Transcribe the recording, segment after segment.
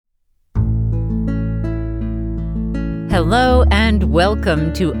Hello and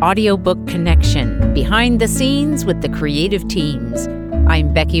welcome to Audiobook Connection, behind the scenes with the creative teams.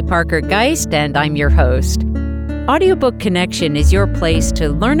 I'm Becky Parker Geist and I'm your host. Audiobook Connection is your place to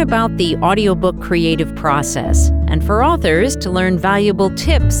learn about the audiobook creative process and for authors to learn valuable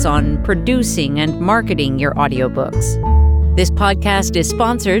tips on producing and marketing your audiobooks. This podcast is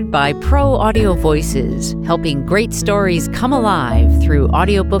sponsored by Pro Audio Voices, helping great stories come alive through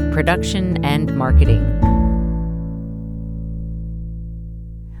audiobook production and marketing.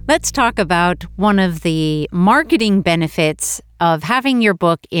 Let's talk about one of the marketing benefits of having your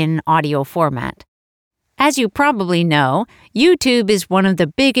book in audio format. As you probably know, YouTube is one of the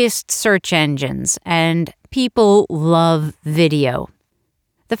biggest search engines, and people love video.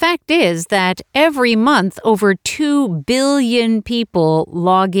 The fact is that every month, over 2 billion people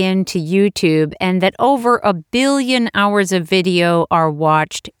log into YouTube, and that over 1 billion hours of video are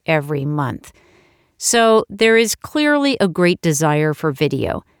watched every month. So there is clearly a great desire for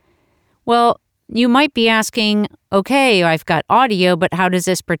video. Well, you might be asking, okay, I've got audio, but how does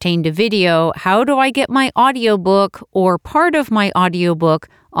this pertain to video? How do I get my audiobook or part of my audiobook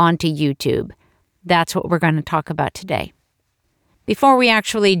onto YouTube? That's what we're going to talk about today. Before we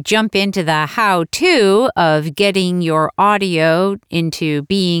actually jump into the how-to of getting your audio into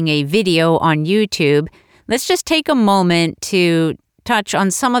being a video on YouTube, let's just take a moment to touch on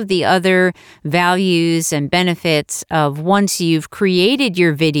some of the other values and benefits of once you've created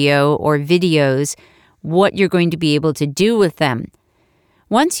your video or videos, what you're going to be able to do with them.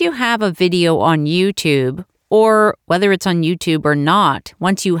 Once you have a video on YouTube, or whether it's on YouTube or not,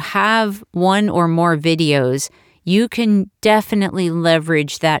 once you have one or more videos, you can definitely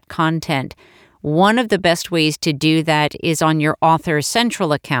leverage that content. One of the best ways to do that is on your Author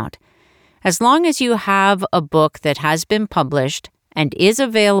Central account. As long as you have a book that has been published and is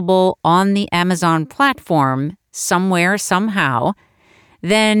available on the Amazon platform somewhere, somehow,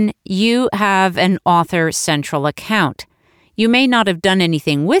 then you have an Author Central account. You may not have done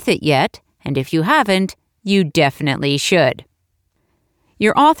anything with it yet, and if you haven't, you definitely should.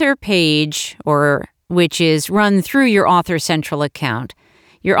 Your author page, which is run through your Author Central account,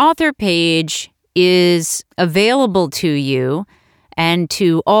 your author page is available to you and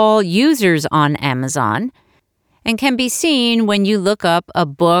to all users on Amazon, and can be seen when you look up a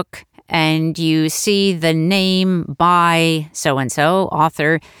book and you see the name by so-and-so,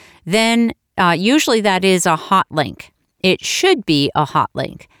 author, then usually that is a hot link. It should be a hot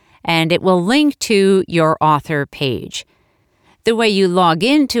link, and it will link to your author page. The way you log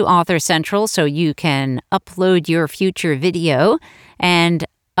into Author Central so you can upload your future video and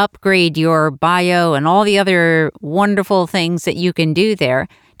upgrade your bio and all the other wonderful things that you can do there,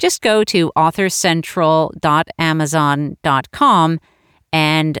 just go to authorcentral.amazon.com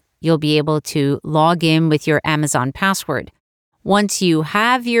and you'll be able to log in with your Amazon password. Once you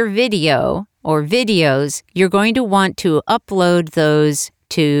have your video or videos, you're going to want to upload those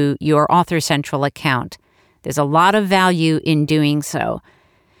to your Author Central account. There's a lot of value in doing so.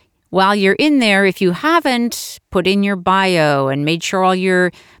 While you're in there, if you haven't put in your bio and made sure all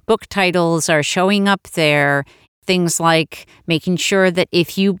your book titles are showing up there, things like making sure that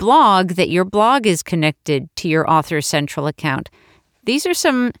if you blog, that your blog is connected to your Author Central account. These are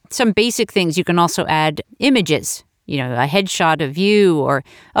some basic things. You can also add images, a headshot of you or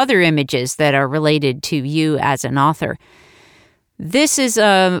other images that are related to you as an author. This is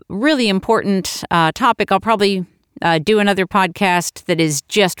a really important topic. I'll probably do another podcast that is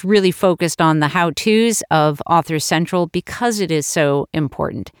just really focused on the how-tos of Author Central because it is so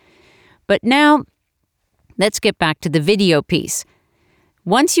important. But now, let's get back to the video piece.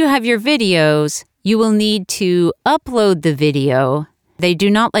 Once you have your videos, you will need to upload the video. They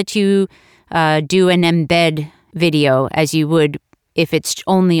do not let you do an embed video as you would if it's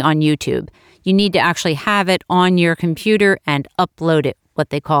only on YouTube. You need to actually have it on your computer and upload it, what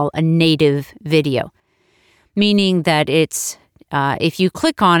they call a native video, meaning that it's if you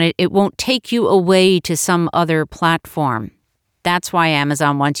click on it, it won't take you away to some other platform. That's why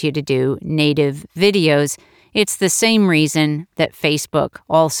Amazon wants you to do native videos. It's the same reason that Facebook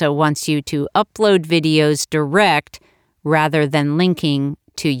also wants you to upload videos direct rather than linking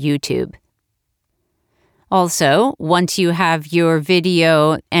to YouTube. Also, once you have your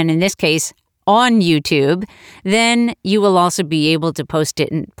video, and in this case, on YouTube, then you will also be able to post it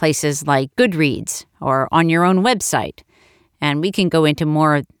in places like Goodreads or on your own website. And we can go into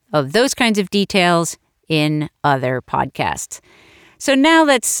more of those kinds of details in other podcasts. So now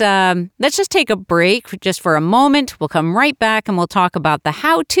let's just take a break just for a moment. We'll come right back and we'll talk about the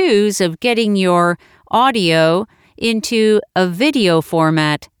how-tos of getting your audio into a video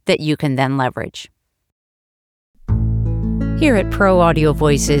format that you can then leverage. Here at Pro Audio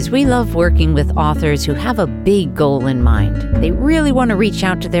Voices, we love working with authors who have a big goal in mind. They really want to reach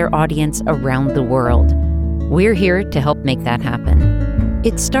out to their audience around the world. We're here to help make that happen.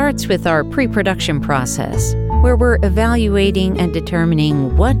 It starts with our pre-production process, where we're evaluating and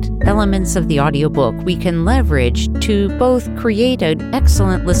determining what elements of the audiobook we can leverage to both create an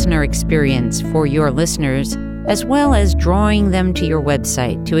excellent listener experience for your listeners, as well as drawing them to your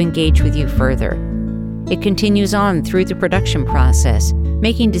website to engage with you further. It continues on through the production process,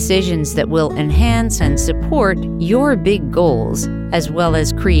 making decisions that will enhance and support your big goals, as well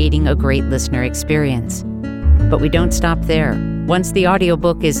as creating a great listener experience. But we don't stop there. Once the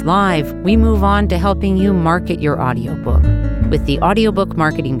audiobook is live, we move on to helping you market your audiobook with the Audiobook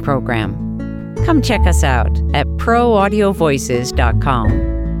Marketing Program. Come check us out at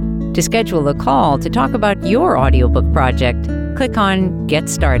proaudiovoices.com. To schedule a call to talk about your audiobook project, click on Get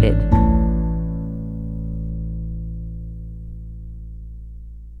Started.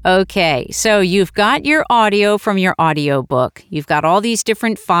 Okay, so you've got your audio from your audiobook. You've got all these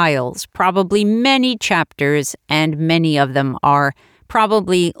different files, probably many chapters, and many of them are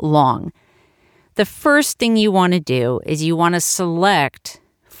probably long. The first thing you want to do is you want to select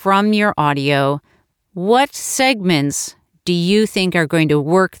from your audio what segments do you think are going to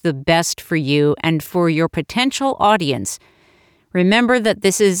work the best for you and for your potential audience. Remember that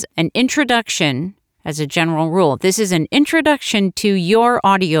this is an introduction. As a general rule, this is an introduction to your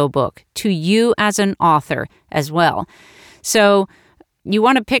audiobook, to you as an author as well. So you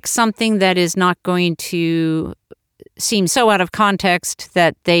want to pick something that is not going to seem so out of context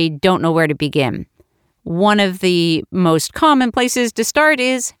that they don't know where to begin. One of the most common places to start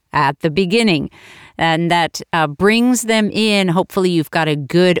is at the beginning, and that brings them in. Hopefully you've got a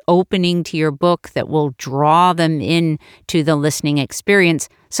good opening to your book that will draw them in to the listening experience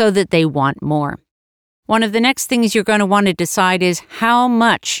so that they want more. One of the next things you're going to want to decide is how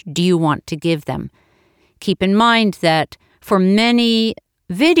much do you want to give them? Keep in mind that for many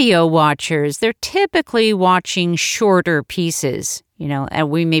video watchers, they're typically watching shorter pieces, and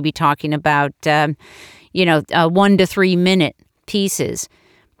we may be talking about, 1 to 3 minute pieces.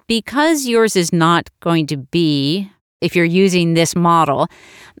 Because yours is not going to be, if you're using this model,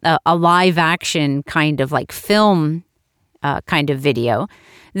 a live action kind of like film kind of video,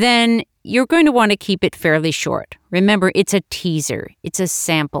 then you're going to want to keep it fairly short. Remember, it's a teaser. It's a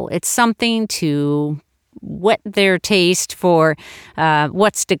sample. It's something to whet their taste for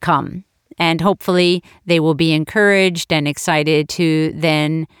what's to come. And hopefully they will be encouraged and excited to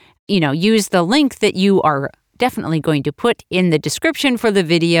then, use the link that you are definitely going to put in the description for the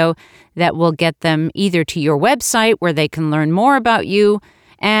video that will get them either to your website where they can learn more about you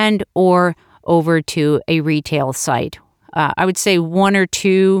and or over to a retail site. I would say 1 or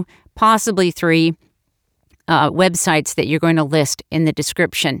 2, possibly 3 websites that you're going to list in the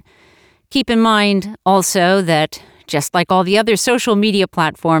description. Keep in mind also that just like all the other social media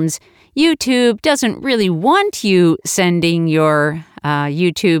platforms, YouTube doesn't really want you sending your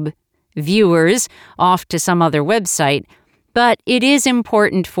YouTube viewers off to some other website, but it is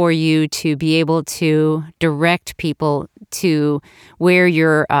important for you to be able to direct people to where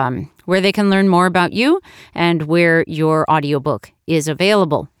they can learn more about you and where your audiobook is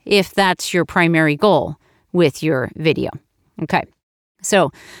available, if that's your primary goal with your video. Okay.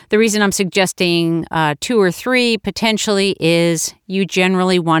 So the reason I'm suggesting 2 or 3 potentially is you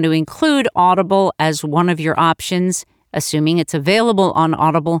generally want to include Audible as one of your options, assuming it's available on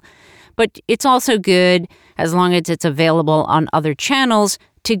Audible. But it's also good, as long as it's available on other channels,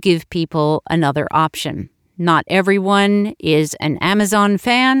 to give people another option. Not everyone is an Amazon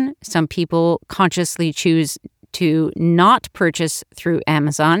fan. Some people consciously choose to not purchase through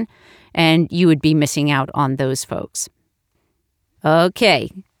Amazon, and you would be missing out on those folks.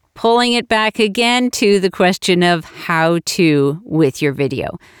 Okay, pulling it back again to the question of how to with your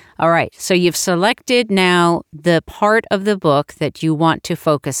video. All right, so you've selected now the part of the book that you want to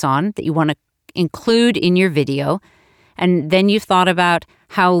focus on, that you want to include in your video, and then you've thought about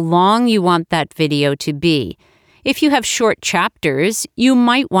how long you want that video to be. If you have short chapters, you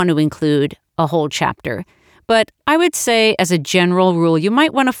might want to include a whole chapter. But I would say, as a general rule, you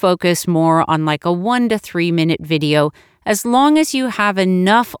might want to focus more on like a 1 to 3 minute video, as long as you have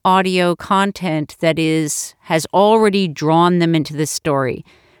enough audio content that has already drawn them into the story.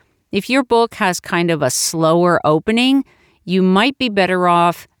 If your book has kind of a slower opening, you might be better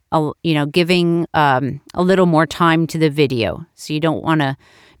off, giving a little more time to the video. So you don't want to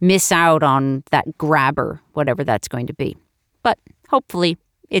miss out on that grabber, whatever that's going to be. But hopefully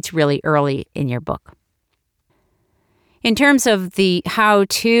it's really early in your book. In terms of the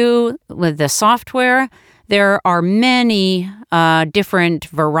how-to with the software, There are many different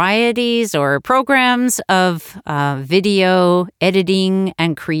varieties or programs of video editing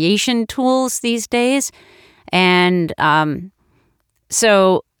and creation tools these days. And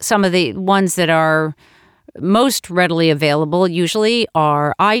so some of the ones that are most readily available usually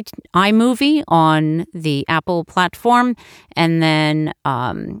are iMovie on the Apple platform, and then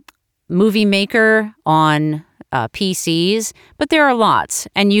Movie Maker on PCs, but there are lots.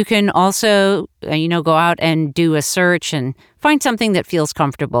 And you can also, go out and do a search and find something that feels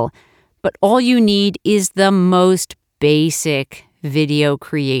comfortable. But all you need is the most basic video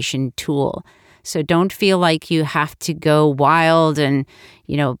creation tool. So don't feel like you have to go wild and,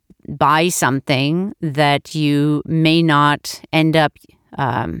 buy something that you may not end up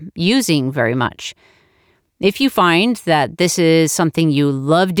using very much. If you find that this is something you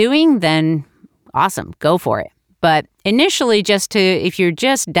love doing, then awesome, go for it. But initially, if you're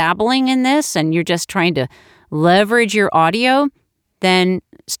just dabbling in this and you're just trying to leverage your audio, then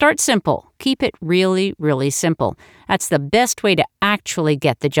start simple. Keep it really, really simple. That's the best way to actually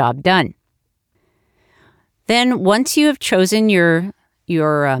get the job done. Then once you have chosen your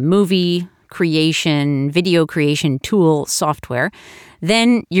movie creation, video creation tool software,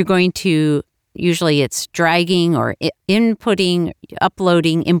 then you're going to, usually it's dragging or inputting,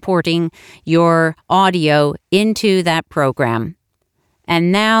 uploading, importing your audio into that program.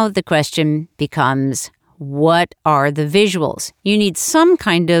 And now the question becomes, what are the visuals? You need some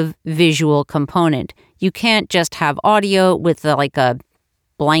kind of visual component. You can't just have audio with like a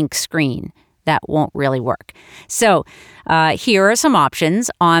blank screen. That won't really work. So here are some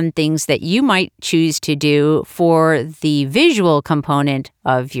options on things that you might choose to do for the visual component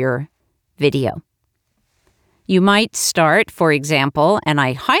of your video. You might start, for example, and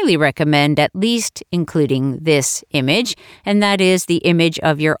I highly recommend at least including this image, and that is the image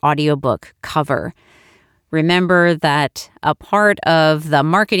of your audiobook cover. Remember that a part of the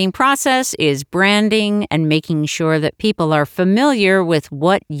marketing process is branding and making sure that people are familiar with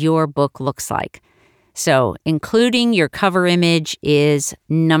what your book looks like. So including your cover image is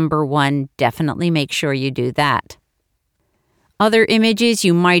number one. Definitely make sure you do that. Other images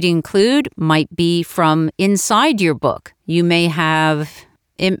you might include might be from inside your book. You may have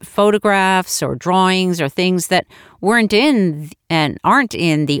photographs or drawings or things that weren't in and aren't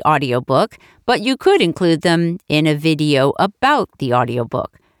in the audiobook, but you could include them in a video about the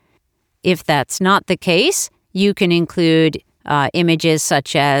audiobook. If that's not the case, you can include images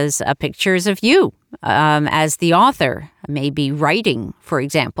such as pictures of you as the author, maybe writing, for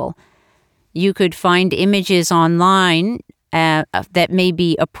example. You could find images online that may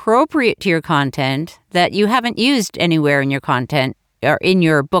be appropriate to your content that you haven't used anywhere in your content or in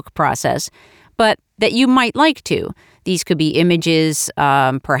your book process, but that you might like to. These could be images,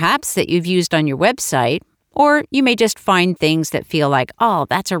 perhaps, that you've used on your website, or you may just find things that feel like, oh,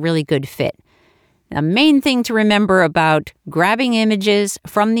 that's a really good fit. The main thing to remember about grabbing images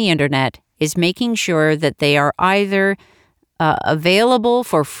from the internet is making sure that they are either available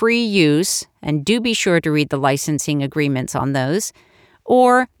for free use, and do be sure to read the licensing agreements on those,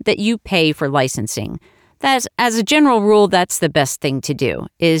 or that you pay for licensing. As a general rule, that's the best thing to do,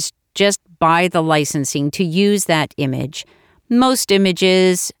 is just buy the licensing to use that image. Most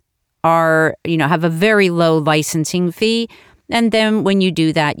images have a very low licensing fee, and then when you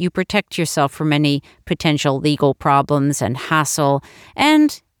do that, you protect yourself from any potential legal problems and hassle,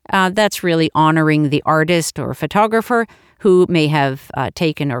 and that's really honoring the artist or photographer who may have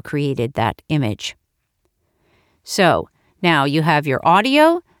taken or created that image. So now you have your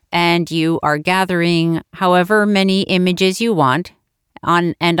audio, and you are gathering however many images you want.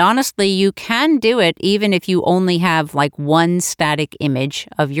 And honestly, you can do it even if you only have like one static image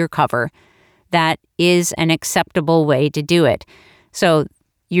of your cover. That is an acceptable way to do it. So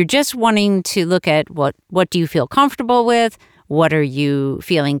you're just wanting to look at what do you feel comfortable with, what are you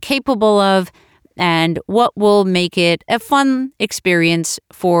feeling capable of, and what will make it a fun experience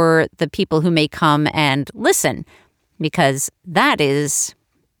for the people who may come and listen. Because that is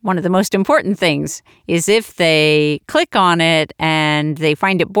one of the most important things, is if they click on it and they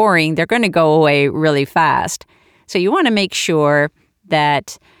find it boring, they're going to go away really fast. So you want to make sure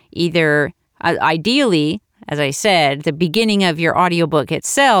that either, ideally, as I said, the beginning of your audiobook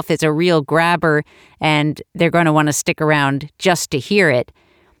itself is a real grabber and they're going to want to stick around just to hear it.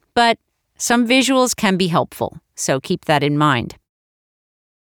 But some visuals can be helpful, so keep that in mind.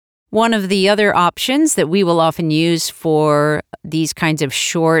 One of the other options that we will often use for these kinds of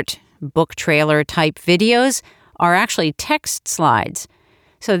short book trailer type videos are actually text slides.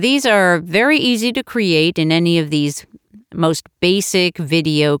 So these are very easy to create in any of these most basic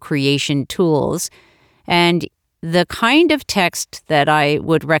video creation tools. And the kind of text that I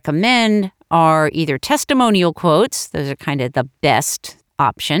would recommend are either testimonial quotes, those are kind of the best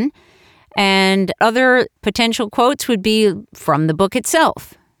option, and other potential quotes would be from the book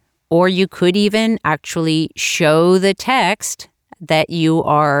itself. Or you could even actually show the text that you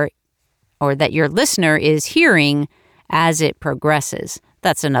are, or that your listener is hearing as it progresses.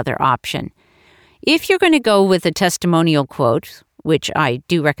 That's another option. If you're going to go with a testimonial quote, which I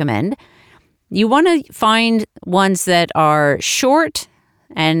do recommend, you want to find ones that are short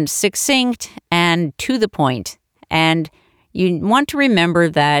and succinct and to the point. And you want to remember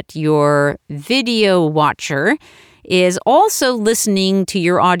that your video watcher is also listening to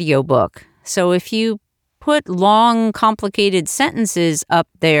your audiobook. So if you put long, complicated sentences up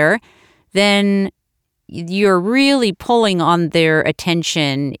there, then you're really pulling on their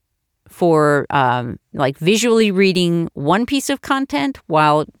attention for like visually reading one piece of content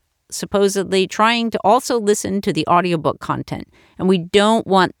while supposedly trying to also listen to the audiobook content. And we don't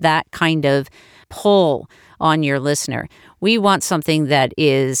want that kind of pull on your listener. We want something that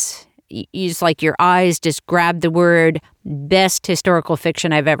is like your eyes just grab the word best historical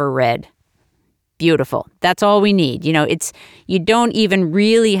fiction I've ever read. Beautiful. That's all we need. You don't even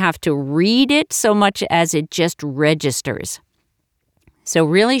really have to read it so much as it just registers. So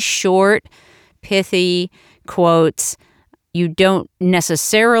really short, pithy quotes. You don't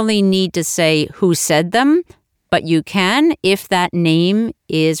necessarily need to say who said them, but you can if that name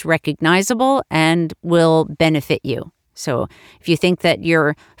is recognizable and will benefit you. So if you think that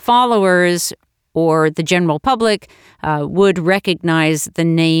your followers or the general public would recognize the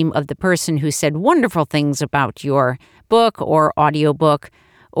name of the person who said wonderful things about your book or audiobook,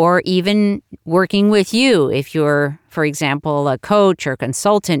 or even working with you, if you're, for example, a coach or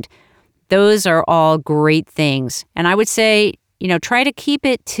consultant, those are all great things. And I would say, try to keep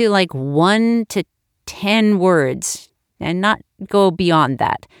it to like 1 to 10 words and not go beyond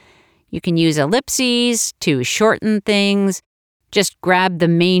that. You can use ellipses to shorten things. Just grab the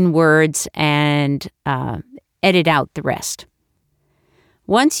main words and edit out the rest.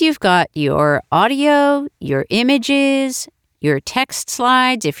 Once you've got your audio, your images, your text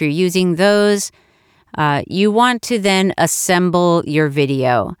slides, if you're using those, you want to then assemble your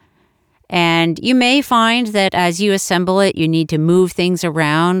video. And you may find that as you assemble it, you need to move things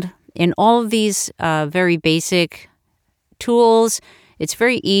around. In all of these very basic tools, it's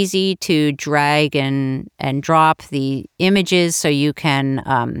very easy to drag and drop the images so you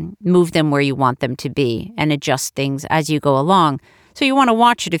can move them where you want them to be and adjust things as you go along. So you want to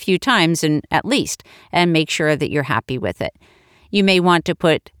watch it a few times and make sure that you're happy with it. You may want to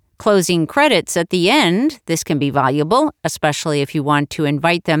put closing credits at the end. This can be valuable, especially if you want to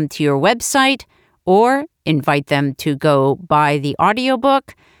invite them to your website or invite them to go buy the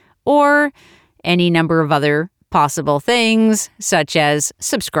audiobook or any number of other possible things, such as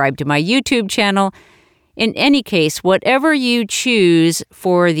subscribe to my YouTube channel. In any case, whatever you choose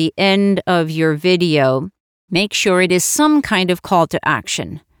for the end of your video, make sure it is some kind of call to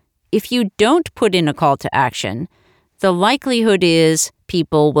action. If you don't put in a call to action, the likelihood is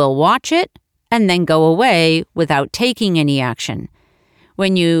people will watch it and then go away without taking any action.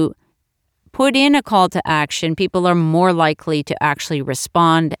 When you put in a call to action, people are more likely to actually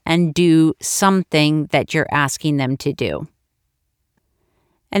respond and do something that you're asking them to do.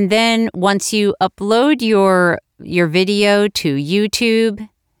 And then once you upload your video to YouTube,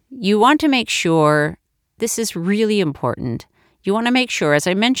 you want to make sure, this is really important, you want to make sure, as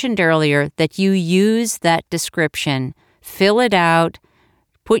I mentioned earlier, that you use that description, fill it out,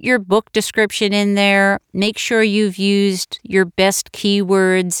 put your book description in there, make sure you've used your best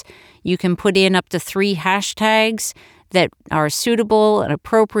keywords. You can put in up to 3 hashtags that are suitable and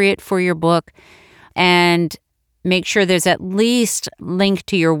appropriate for your book, and make sure there's at least a link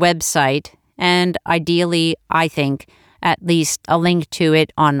to your website, and ideally, I think, at least a link to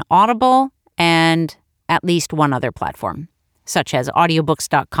it on Audible and at least one other platform, such as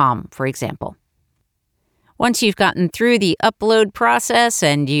audiobooks.com, for example. Once you've gotten through the upload process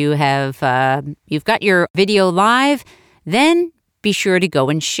and you've got your video live, then be sure to go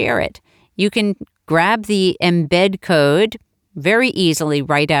and share it. You can grab the embed code very easily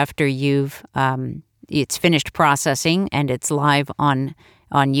right after it's finished processing and it's live on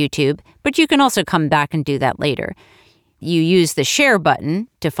YouTube, but you can also come back and do that later. You use the share button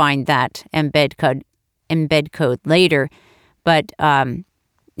to find that embed code later, but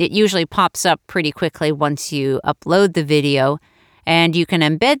it usually pops up pretty quickly once you upload the video, and you can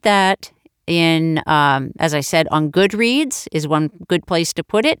embed that in, as I said, on Goodreads is one good place to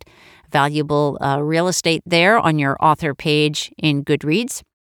put it. Valuable real estate there on your author page in Goodreads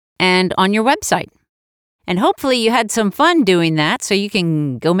and on your website. And hopefully you had some fun doing that so you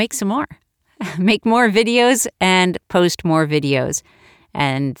can go make some more. Make more videos and post more videos.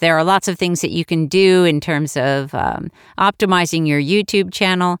 And there are lots of things that you can do in terms of optimizing your YouTube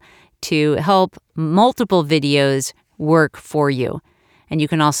channel to help multiple videos work for you. And you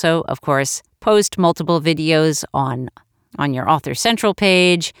can also, of course, post multiple videos on your Author Central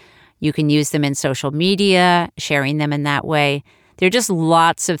page. You can use them in social media, sharing them in that way. There are just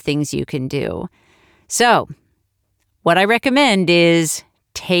lots of things you can do. So, what I recommend is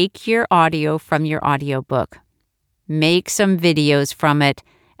take your audio from your audiobook, make some videos from it,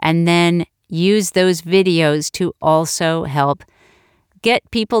 and then use those videos to also help get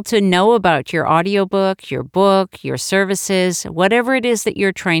people to know about your audiobook, your book, your services, whatever it is that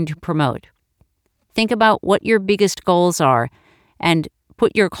you're trying to promote. Think about what your biggest goals are and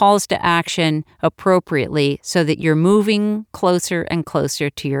put your calls to action appropriately so that you're moving closer and closer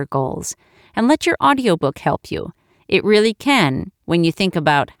to your goals. And let your audiobook help you. It really can when you think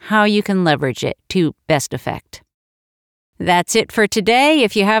about how you can leverage it to best effect. That's it for today.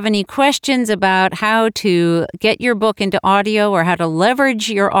 If you have any questions about how to get your book into audio or how to leverage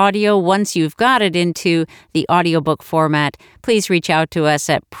your audio once you've got it into the audiobook format, please reach out to us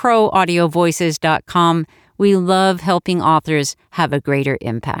at proaudiovoices.com. We love helping authors have a greater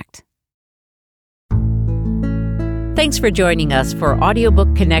impact. Thanks for joining us for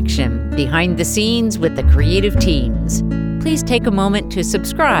Audiobook Connection, behind the scenes with the creative teams. Please take a moment to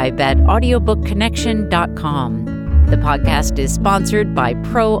subscribe at audiobookconnection.com. The podcast is sponsored by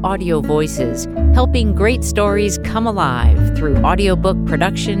Pro Audio Voices, helping great stories come alive through audiobook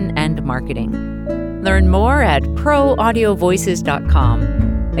production and marketing. Learn more at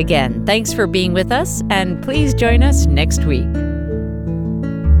proaudiovoices.com. Again, thanks for being with us, and please join us next week.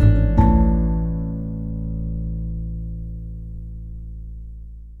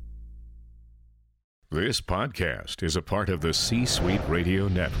 This podcast is a part of the C-Suite Radio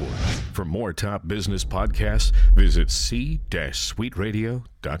Network. For more top business podcasts, visit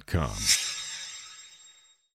c-suiteradio.com.